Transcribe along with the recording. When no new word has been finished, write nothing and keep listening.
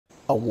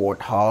a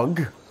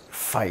warthog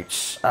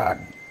fights a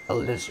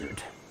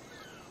lizard.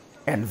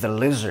 And the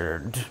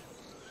lizard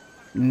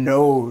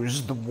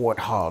knows the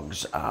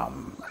warthog's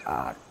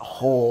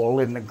hole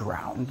in the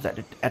ground that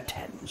it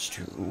attends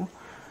to.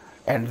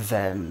 And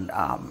then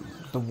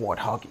the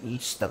warthog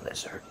eats the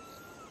lizard.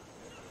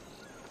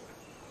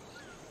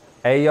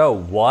 Hey, yo,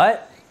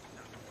 what?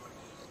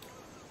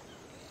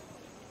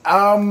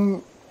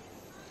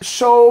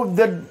 So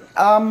the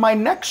my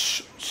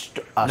next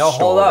story...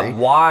 Hold up.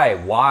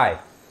 Why?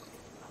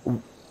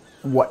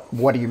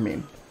 What do you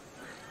mean?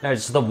 No,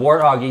 it's just the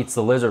warthog eats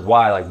the lizard.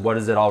 Why? Like, what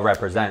does it all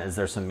represent? Is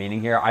there some meaning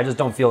here? I just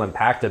don't feel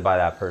impacted by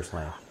that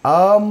personally.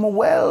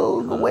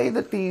 Well, the way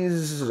that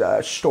these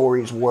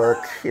stories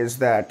work is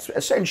that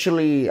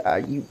essentially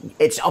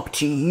it's up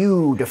to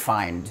you to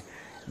find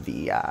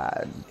the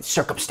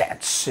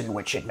circumstance in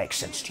which it makes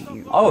sense to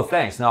you. Oh,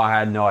 thanks. No, I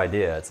had no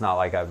idea. It's not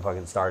like I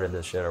fucking started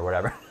this shit or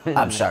whatever.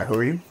 I'm sorry, who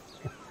are you?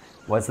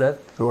 What's that?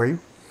 Who are you?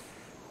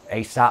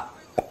 Aesop.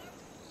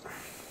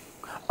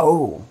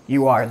 Oh,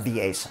 you are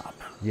the Aesop.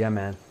 Yeah,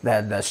 man.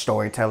 The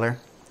storyteller?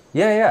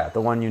 Yeah,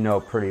 the one you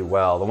know pretty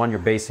well. The one you're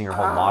basing your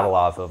whole model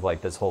off of,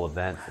 like, this whole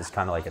event is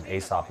kind of like an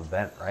Aesop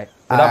event, right?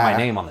 Without my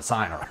name on the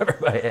sign or whatever,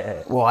 but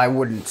yeah. Well, I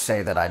wouldn't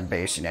say that I'm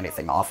basing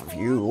anything off of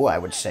you. I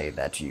would say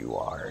that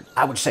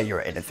I would say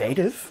you're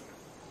innovative.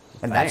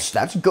 And Thanks.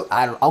 that's good.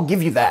 I'll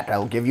give you that.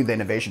 I'll give you the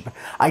innovation. But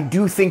I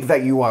do think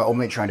that you are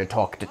only trying to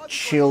talk to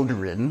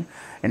children,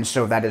 and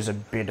so that is a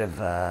bit of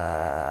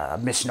a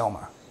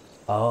misnomer.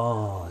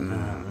 Oh,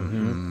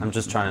 I'm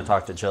just trying to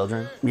talk to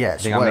children?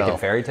 Yes, Think I'm making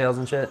fairy tales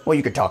and shit? Well,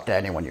 you could talk to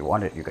anyone you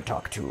wanted. You could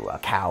talk to a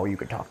cow, you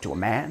could talk to a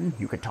man,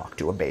 you could talk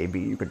to a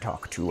baby, you could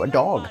talk to a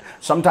dog.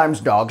 Sometimes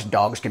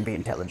dogs can be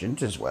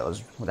intelligent as well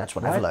as, well, that's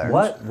what I've learned.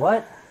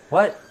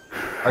 What?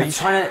 Are you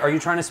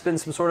trying to spin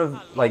some sort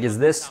of, like, is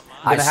this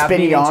gonna have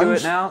meaning to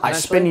it now? I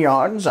spin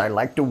yarns. I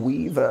like to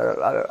weave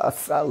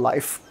a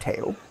life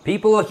tale.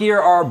 People here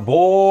are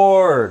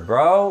bored,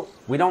 bro.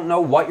 We don't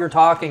know what you're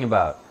talking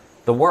about.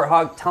 The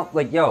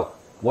warthog, yo,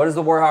 what does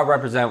the warthog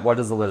represent? What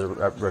does the lizard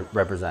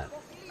represent?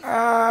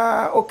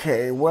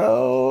 Okay,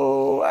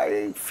 well,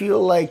 I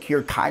feel like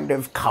you're kind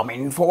of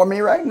coming for me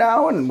right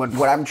now, and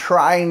what I'm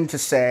trying to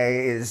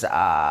say is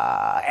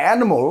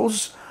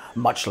animals,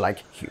 much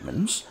like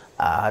humans,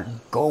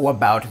 go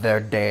about their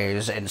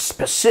days in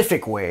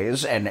specific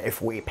ways, and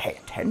if we pay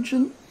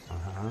attention,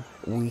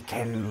 we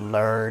can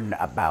learn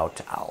about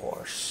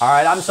ourselves. All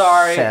right, I'm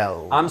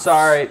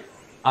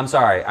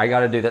sorry. I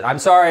gotta do that. I'm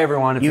sorry,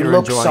 everyone, if you're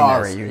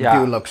enjoying this. You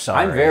do look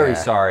sorry. I'm very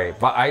sorry,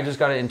 but I just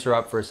gotta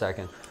interrupt for a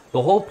second.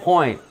 The whole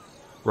point,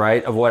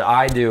 right, of what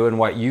I do and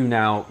what you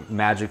now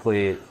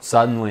magically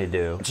suddenly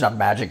do. It's not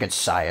magic, it's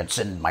science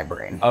in my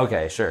brain.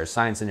 Okay, sure,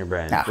 science in your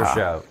brain, for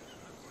sure.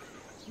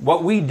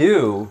 What we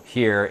do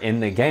here in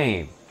the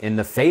game, in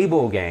the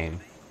Fable game,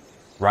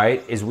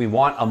 right, is we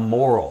want a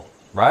moral,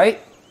 right?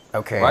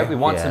 Okay. Right? We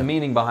want some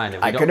meaning behind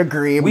it. I could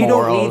agree. We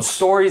don't need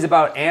stories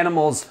about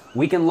animals.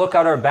 We can look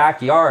out our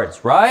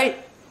backyards, right?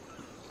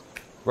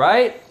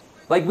 Right?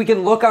 Like, we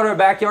can look out our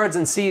backyards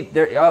and see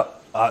there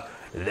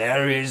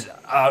is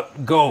a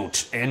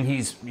goat and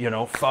he's,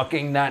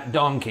 fucking that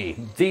donkey.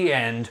 The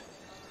end.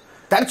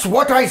 That's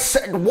what I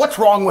said. What's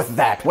wrong with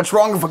that? What's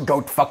wrong with a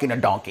goat fucking a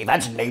donkey?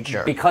 That's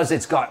nature. Because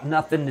it's got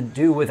nothing to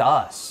do with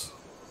us.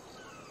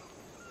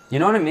 You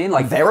know what I mean?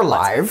 Like, they're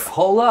alive.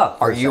 Hold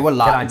up. Are you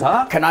alive? Can I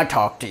talk? Can I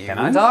talk to you? Can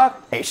I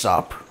talk?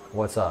 Aesop.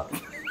 What's up?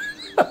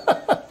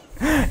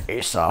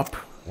 Aesop.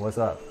 What's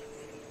up?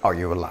 Are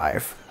you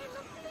alive?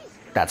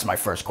 That's my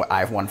first question.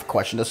 I have one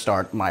question to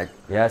start, Mike.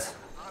 Yes.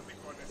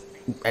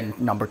 And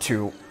number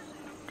two,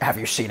 have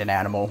you seen an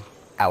animal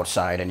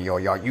outside in your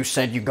yard? You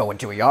said you go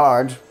into a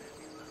yard.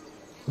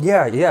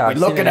 Yeah. We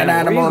look at an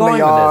animal in the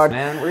yard.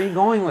 Where are you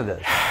going with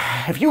this?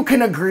 If you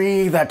can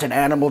agree that an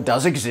animal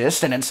does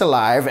exist and it's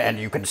alive and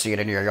you can see it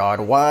in your yard,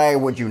 why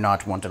would you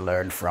not want to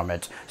learn from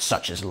it,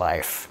 such as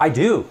life? I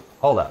do.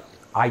 Hold up.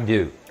 I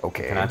do.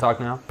 Okay. Can I talk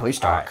now? Please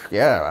talk. Right.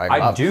 Yeah,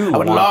 I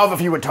would love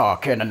if you would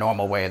talk in a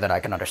normal way that I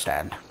can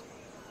understand.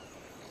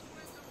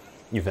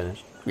 You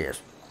finished?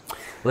 Yes.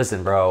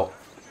 Listen, bro.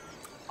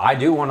 I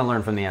do want to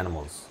learn from the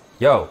animals.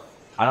 Yo,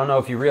 I don't know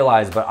if you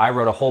realize, but I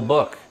wrote a whole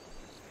book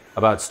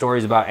about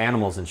stories about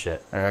animals and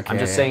shit. Okay. I'm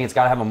just saying it's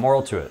got to have a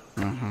moral to it.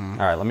 All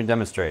right, let me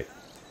demonstrate.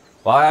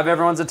 Well, I have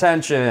everyone's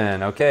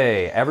attention.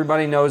 Okay,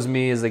 everybody knows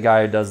me as the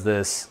guy who does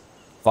this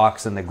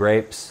Fox and the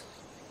Grapes.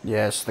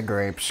 Yes, the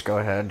grapes. Go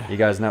ahead. You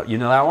guys know,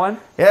 that one?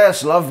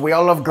 Yes, we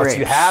all love grapes. But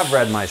you have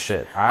read my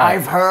shit. All right.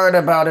 I've heard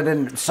about it,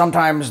 and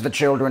sometimes the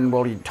children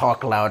will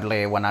talk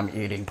loudly when I'm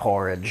eating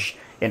porridge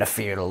in a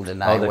field,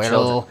 and I will...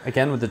 Children.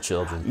 Again with the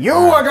children.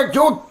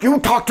 You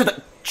talk to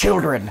the...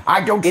 children.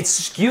 I don't. It's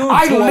skewed.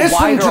 I to listen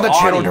a wider to the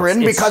children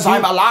audience. because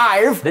I'm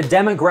alive. The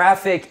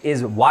demographic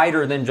is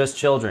wider than just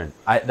children.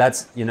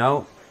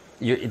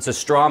 It's a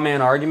straw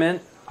man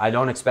argument. I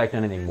don't expect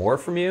anything more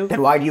from you.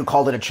 Then why do you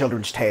call it a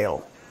children's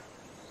tale?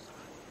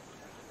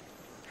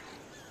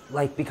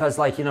 Because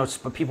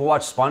people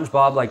watch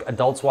SpongeBob. Like,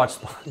 adults watch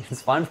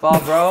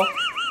SpongeBob, bro.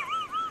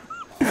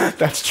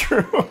 That's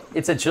true.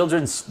 It's a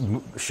children's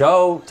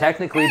show,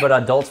 technically, but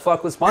adults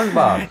fuck with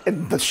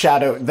SpongeBob. The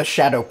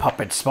shadow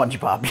puppet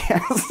SpongeBob,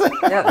 yes.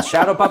 Yeah, the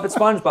shadow puppet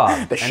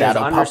SpongeBob. The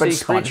shadow puppet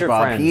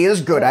SpongeBob. Friends. He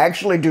is good. I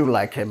actually do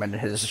like him and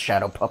his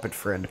shadow puppet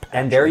friend. Patrick.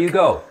 And there you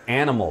go,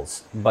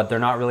 animals. But they're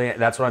not really,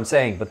 that's what I'm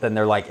saying. But then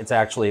they're like, it's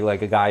actually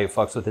like a guy who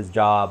fucks with his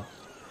job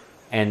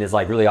and is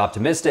like really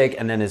optimistic,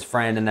 and then his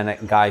friend, and then a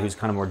guy who's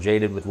kind of more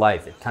jaded with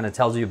life. It kind of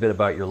tells you a bit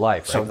about your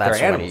life. So right? that's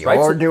they're what animals,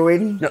 you're right?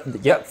 doing? No,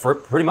 yeah,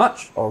 pretty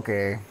much.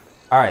 Okay.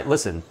 All right,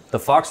 listen, The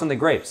Fox and the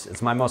Grapes.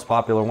 It's my most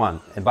popular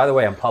one. And by the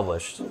way, I'm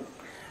published.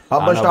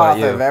 Published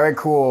author, very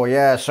cool.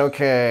 Yes,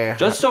 okay.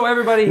 Just so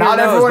everybody here Not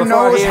knows everyone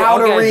knows how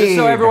to read. Just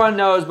so everyone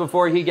knows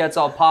before he gets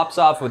all pops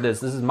off with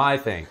this is my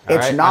thing.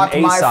 It's not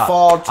my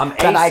fault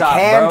that I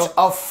can't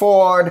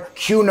afford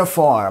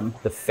cuneiform.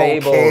 The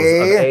fables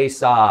of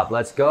Aesop.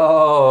 Let's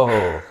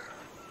go.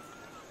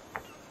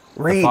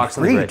 Read.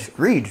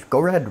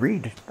 Go ahead,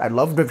 read. I'd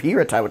love to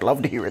hear it. I would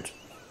love to hear it.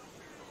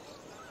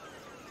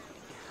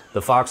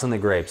 The Fox and the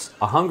Grapes.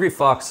 A hungry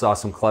fox saw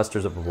some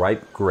clusters of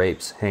ripe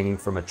grapes hanging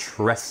from a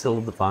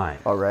trestled vine.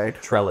 All right.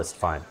 Trellised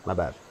vine. My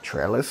bad.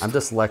 Trellis? I'm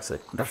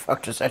dyslexic. What the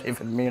fuck does that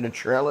even mean, a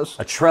trellis?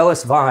 A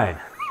trellis vine.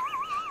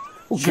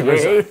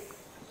 Okay.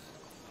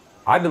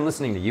 I've been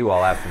listening to you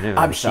all afternoon.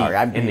 I'm sorry.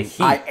 In the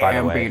heat,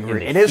 by the way.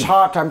 It is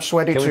hot. I'm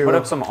sweaty, too. Can we put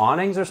up some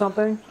awnings or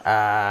something?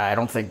 I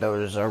don't think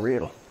those are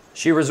real.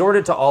 She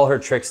resorted to all her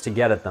tricks to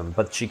get at them,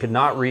 but she could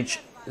not reach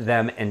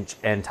them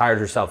and tired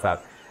herself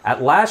out.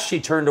 At last,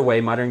 she turned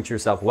away, muttering to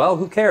herself, well,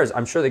 who cares?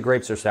 I'm sure the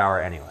grapes are sour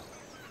anyway.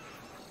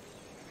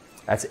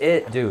 That's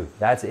it, dude.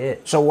 That's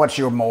it. So what's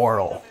your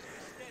moral?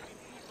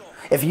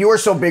 If you are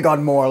so big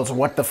on morals,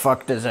 what the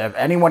fuck does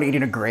anyone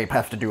eating a grape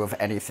have to do with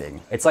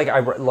anything? It's like,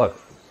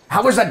 look.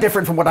 How is that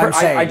different from what I'm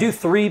saying? I do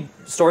 3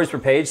 stories per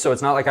page, so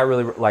it's not like I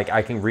really,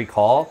 I can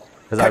recall,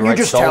 because I write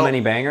so many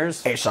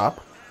bangers.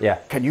 Aesop? Yeah.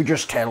 Can you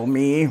just tell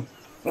me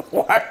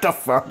what the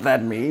fuck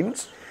that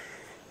means?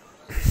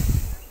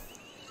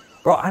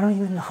 Bro, I don't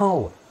even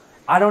know.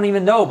 I don't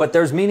even know, but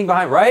there's meaning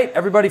behind, right?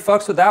 Everybody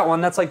fucks with that one.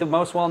 That's like the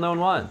most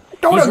well-known one.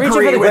 Don't agree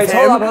with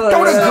him. Don't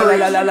agree.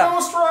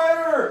 Ghost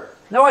Rider.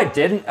 No, I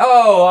didn't.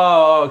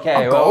 Oh,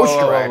 okay. A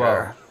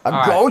ghostwriter. A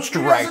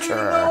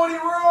ghostwriter.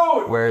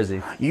 Where is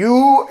he?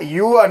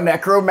 You a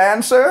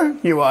necromancer?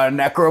 You are a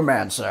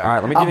necromancer. All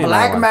right, let me give you a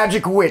black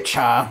magic witch,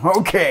 huh?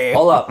 Okay.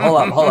 Hold up.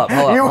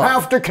 You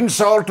have to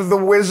consult the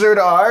wizard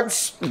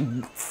arts.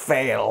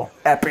 Fail.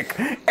 Epic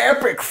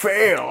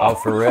fail. Oh,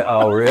 for real?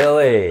 Oh,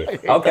 really?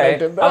 Okay.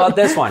 How about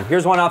this one?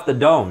 Here's one off the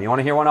dome. You want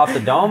to hear one off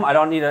the dome? I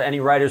don't need any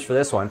writers for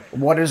this one.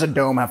 What does a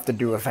dome have to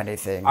do with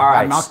anything? All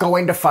right. I'm not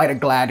going to fight a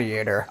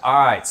gladiator.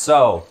 All right.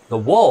 So the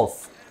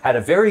wolf had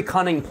a very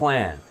cunning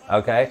plan.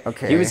 Okay.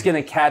 Okay. He was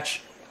gonna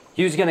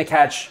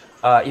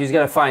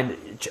find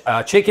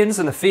chickens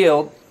in the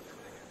field.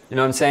 You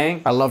know what I'm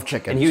saying? I love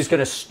chickens. And he was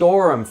gonna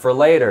store them for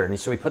later. And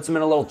so he puts them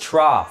in a little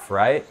trough,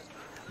 right?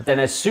 But then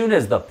as soon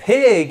as the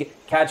pig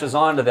catches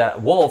on to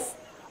that wolf,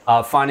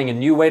 finding a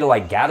new way to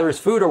like gather his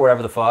food or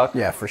whatever the fuck.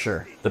 Yeah, for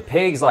sure. The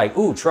pig's like,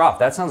 ooh, trough,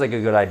 that sounds like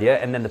a good idea.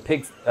 And then the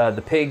pig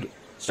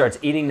starts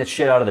eating the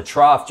shit out of the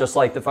trough just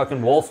like the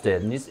fucking wolf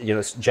did. And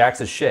he's, jacks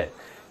his shit.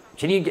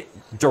 Can you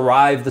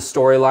derive the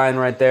storyline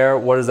right there?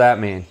 What does that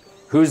mean?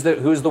 Who's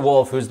the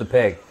wolf? Who's the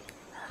pig?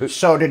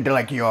 So did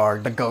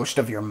the ghost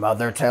of your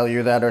mother tell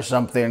you that or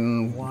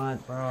something?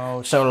 What,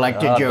 bro? So like,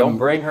 don't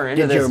bring her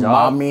into this. Did your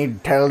mommy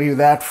tell you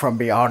that from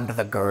beyond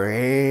the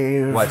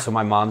grave? What? So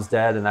my mom's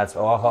dead, and that's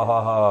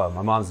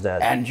my mom's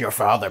dead. And your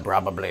father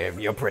probably.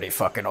 You're pretty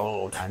fucking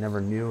old. I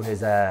never knew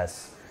his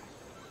ass.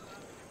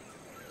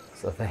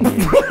 So thank you.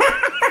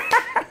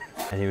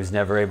 And he was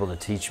never able to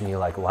teach me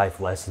like life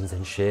lessons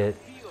and shit.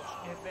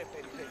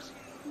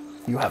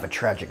 You have a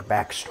tragic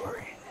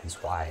backstory.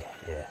 That's why,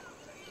 yeah.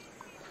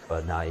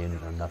 But now you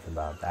know nothing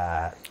about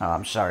that. Oh,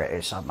 I'm sorry,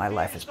 Aesop. My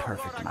life is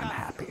perfect and I'm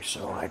happy,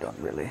 so I don't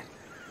really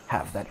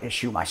have that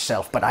issue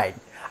myself. But I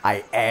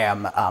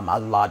am a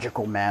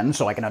logical man,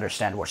 so I can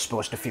understand we're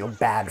supposed to feel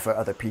bad for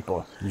other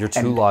people. You're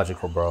too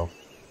logical, bro.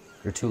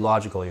 You're too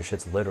logical. Your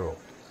shit's literal.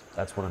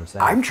 That's what I'm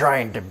saying. I'm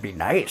trying to be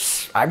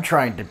nice. I'm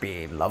trying to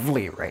be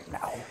lovely right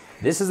now.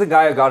 This is the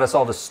guy who got us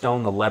all to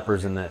stone the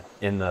lepers in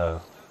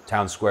the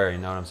town square, you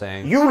know what I'm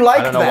saying? You like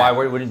that. I don't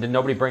know why, did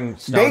nobody bring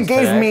stones They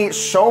gave today? me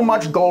so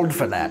much gold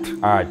for that. All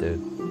right, dude.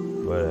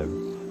 Whatever.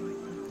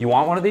 You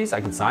want one of these?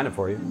 I can sign it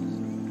for you.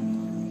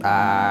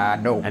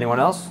 No. Anyone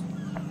else?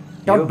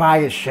 Don't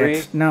buy his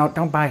shit. No,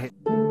 don't buy it.